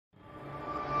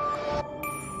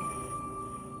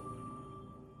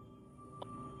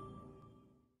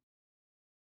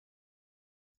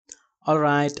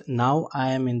Alright, now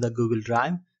I am in the Google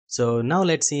Drive. So now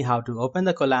let's see how to open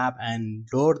the Colab and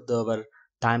load our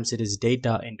time series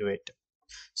data into it.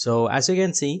 So as you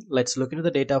can see, let's look into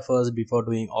the data first before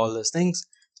doing all these things.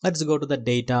 Let's go to the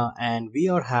data and we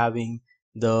are having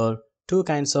the two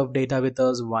kinds of data with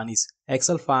us. One is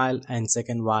Excel file and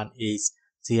second one is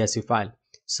CSV file.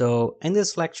 So in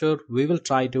this lecture, we will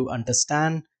try to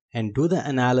understand and do the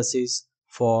analysis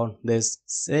for this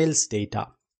sales data.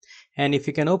 And if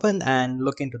you can open and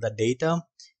look into the data,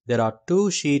 there are two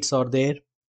sheets are there.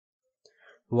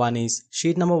 One is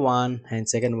sheet number 1 and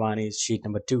second one is sheet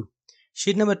number 2.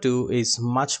 Sheet number 2 is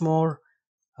much more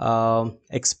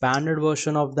expanded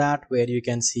version of that, where you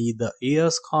can see the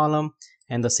years column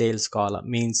and the sales column.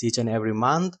 Means each and every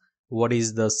month what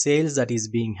is the sales that is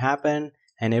being happened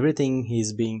and everything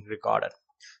is being recorded.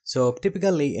 So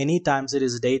typically any time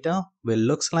series data will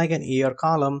looks like an year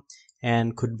column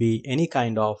and could be any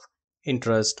kind of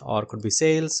interest or could be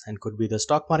sales and could be the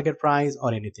stock market price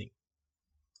or anything.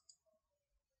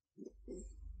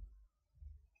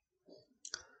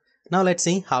 Now let's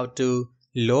see how to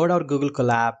load our Google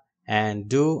Colab and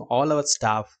do all our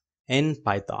stuff in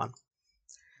Python.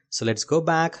 So let's go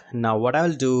back. Now what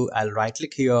I'll do, I'll right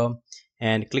click here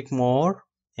and click more,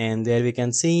 and there we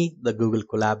can see the Google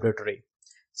Collaboratory.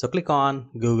 So click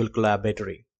on Google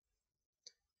Collaboratory.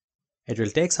 It will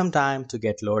take some time to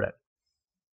get loaded.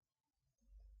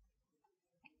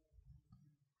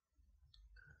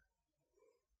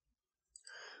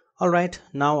 Alright,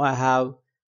 now I have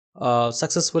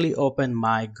successfully opened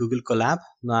my Google Colab.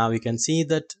 Now you can see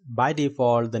that by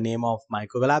default the name of my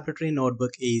Collaboratory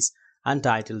notebook is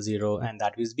Untitled 0 and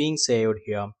that is being saved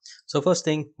here. So first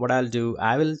thing what I'll do,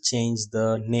 I will change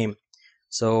the name.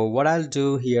 So what I'll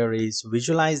do here is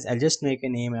visualize. I'll just make a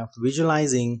name of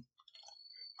visualizing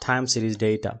time series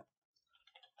data.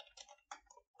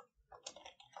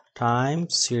 Time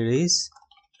series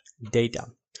data.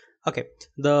 Okay,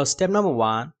 the step number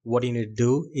 1, what you need to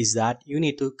do is that you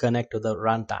need to connect to the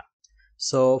runtime.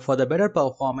 So for the better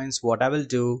performance, what I will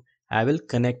do, I will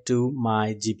connect to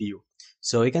my GPU.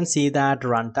 So you can see that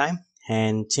runtime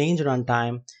and change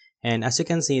runtime, and as you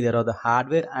can see there are the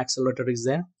hardware accelerator is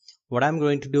there. What I'm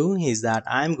going to do is that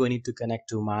I'm going to connect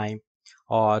to my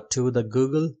to the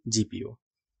Google GPU.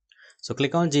 So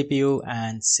click on GPU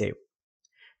and save.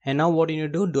 And now what you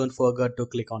need to do, don't forget to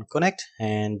click on connect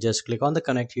and just click on the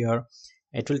connect here.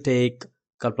 It will take a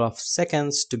couple of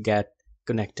seconds to get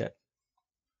connected.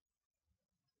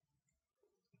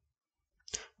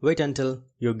 Wait until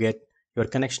you get your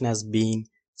connection has been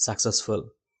successful.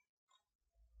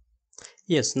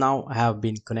 Yes, now I have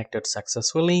been connected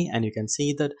successfully and you can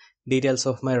see the details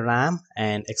of my RAM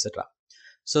and etc.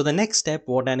 So the next step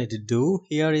what I need to do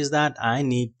here is that I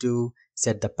need to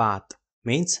set the path.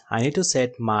 Means I need to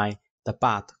set the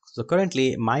path. So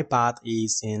currently my path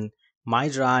is in my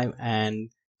drive and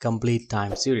complete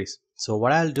time series. So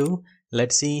what I'll do,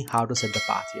 let's see how to set the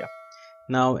path here.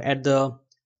 Now at the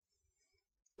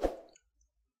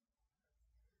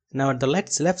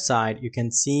left side you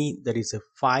can see there is a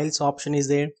files option is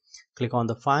there. Click on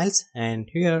the files and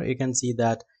here you can see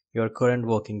that your current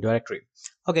working directory.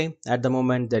 Okay, at the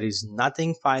moment there is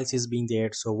nothing files is being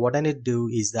there. So what I need to do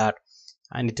is that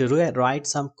I need to write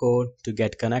some code to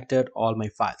get connected all my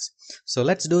files. So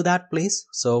let's do that please.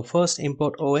 So first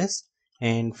import OS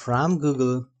and from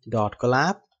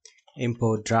google.colab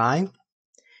import drive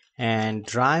and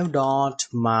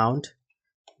drive.mount,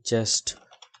 just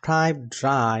type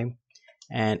drive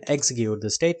and execute the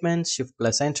statement, shift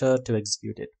plus enter to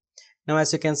execute it. Now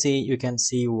as you can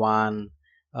see one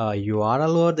URL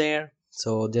over there.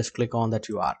 So just click on that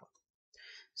URL.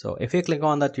 So if you click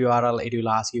on that URL, it will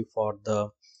ask you for the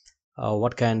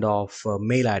what kind of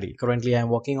mail ID. Currently I'm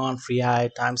working on free AI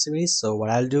time series. So what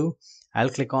I'll do, I'll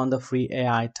click on the free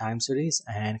AI time series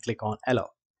and click on allow.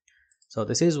 So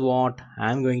this is what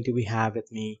I'm going to have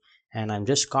with me, and I'm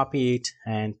just copy it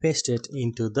and paste it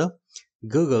into the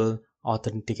Google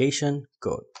authentication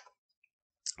code.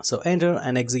 So enter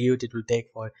and execute. It will take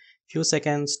for a few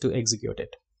seconds to execute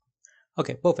it.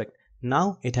 Okay, perfect.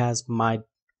 Now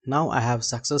I have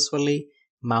successfully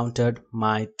mounted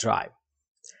my drive.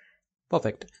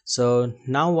 Perfect. So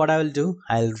now what I will do,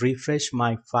 I'll refresh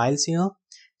my files here.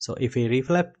 So if I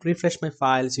refresh my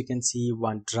files, you can see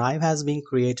one drive has been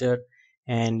created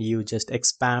and you just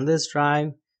expand this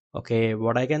drive. Okay,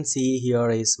 what I can see here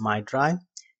is my drive,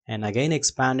 and again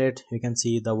expand it. You can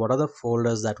see what are the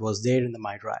folders that was there in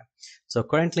my drive. So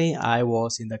currently I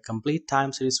was in the complete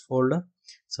time series folder.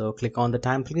 So click on the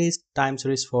time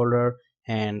series folder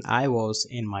and I was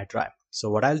in my drive. So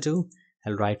what I'll do,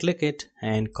 I'll right click it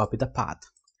and copy the path.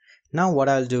 Now what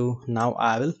I'll do, now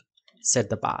I will set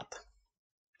the path,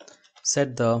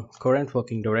 set the current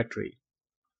working directory,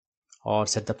 or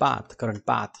set the path, current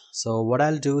path. So what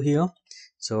I'll do here,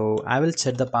 so I will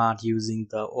set the path using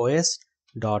the os.chdir.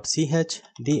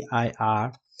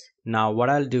 Now what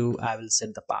I'll do, I will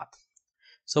set the path.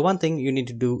 So one thing you need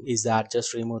to do is that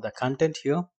just remove the content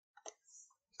here,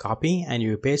 copy and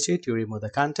you paste it, you remove the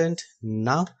content.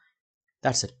 Now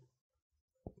that's it,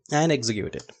 and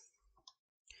execute it.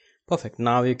 Perfect.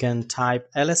 Now you can type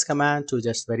ls command to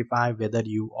just verify whether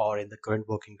you are in the current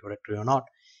working directory or not.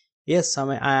 Yes,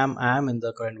 I am in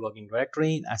the current working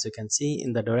directory. As you can see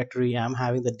in the directory, I'm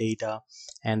having the data,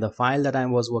 and the file that I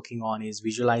was working on is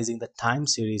visualizing the time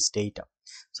series data.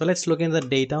 So let's look in the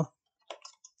data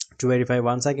to verify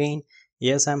once again.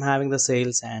 Yes, I'm having the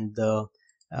sales and the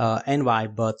ny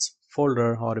buts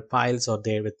folder or files are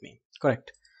there with me.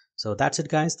 Correct. So that's it,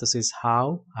 guys. This is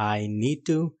how I need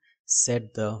to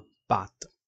set the path.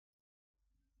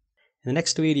 In the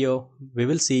next video, we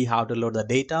will see how to load the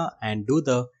data and do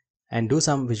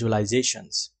some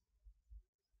visualizations.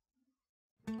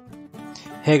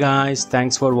 Hey guys,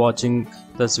 thanks for watching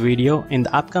this video. In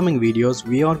the upcoming videos,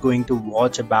 we are going to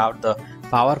watch about the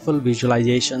powerful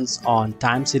visualizations on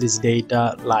time series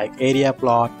data like area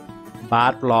plot,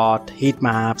 bar plot, heat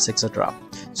maps, etc.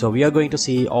 So we are going to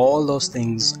see all those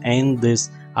things in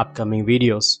this upcoming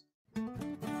videos.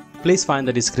 Please find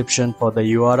the description for the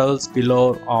URLs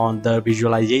below on the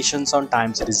visualizations on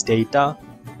time series data.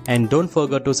 And don't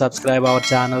forget to subscribe our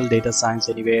channel Data Science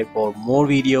Anywhere for more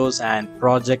videos and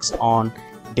projects on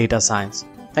data science.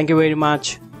 Thank you very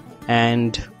much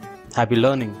and happy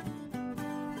learning.